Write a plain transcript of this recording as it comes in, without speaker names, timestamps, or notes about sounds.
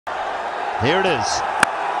Here it is.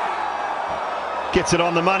 Gets it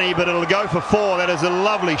on the money, but it'll go for 4. That is a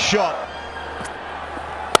lovely shot.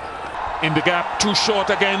 In the gap, too short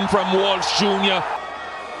again from Walsh Jr.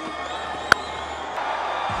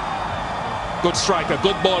 Good striker,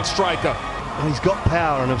 good ball striker. Well, he's got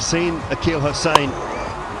power, and I've seen Akil Hussain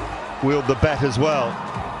wield the bat as well.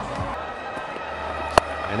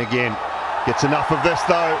 And again, gets enough of this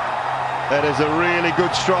though. That is a really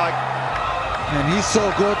good strike. And he's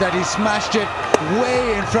so good that he smashed it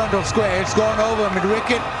way in front of square. It's gone over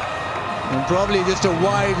mid-wicket. And probably just a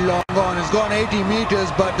wide long on. It's gone 80 meters,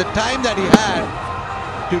 but the time that he had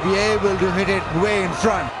to be able to hit it way in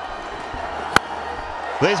front.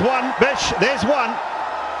 There's one, Bish, there's one.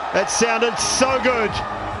 That sounded so good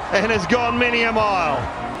and has gone many a mile.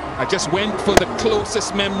 I just went for the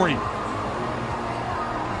closest memory.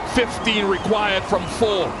 15 required from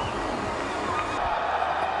 4.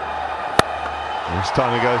 This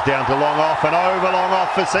time he goes down to long off and over long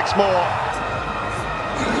off for 6 more.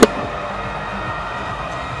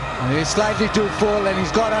 And he's slightly too full, and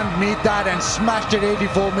he's got underneath that and smashed it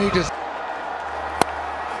 84 meters.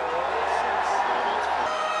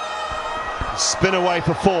 Spin away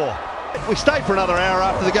for 4. We stayed for another hour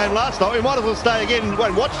after the game last night. We might as well stay again and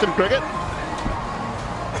watch some cricket.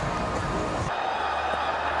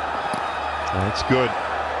 That's good.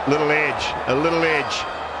 Little edge, a little edge.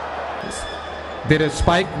 There is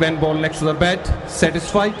spike when ball next to the bat.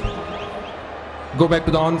 Satisfied? Go back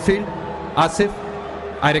to the on-field. Asif,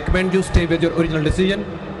 I recommend you stay with your original decision.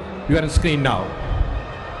 You are on screen now.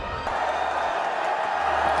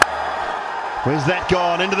 Where's that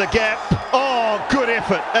gone? Into the gap. Oh, good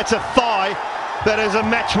effort. That's a thigh. That is a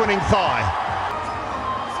match-winning thigh.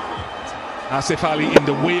 Asif Ali in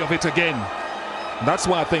the way of it again. That's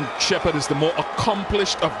why I think Shepherd is the more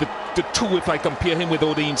accomplished of the two if I compare him with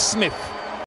Odean Smith.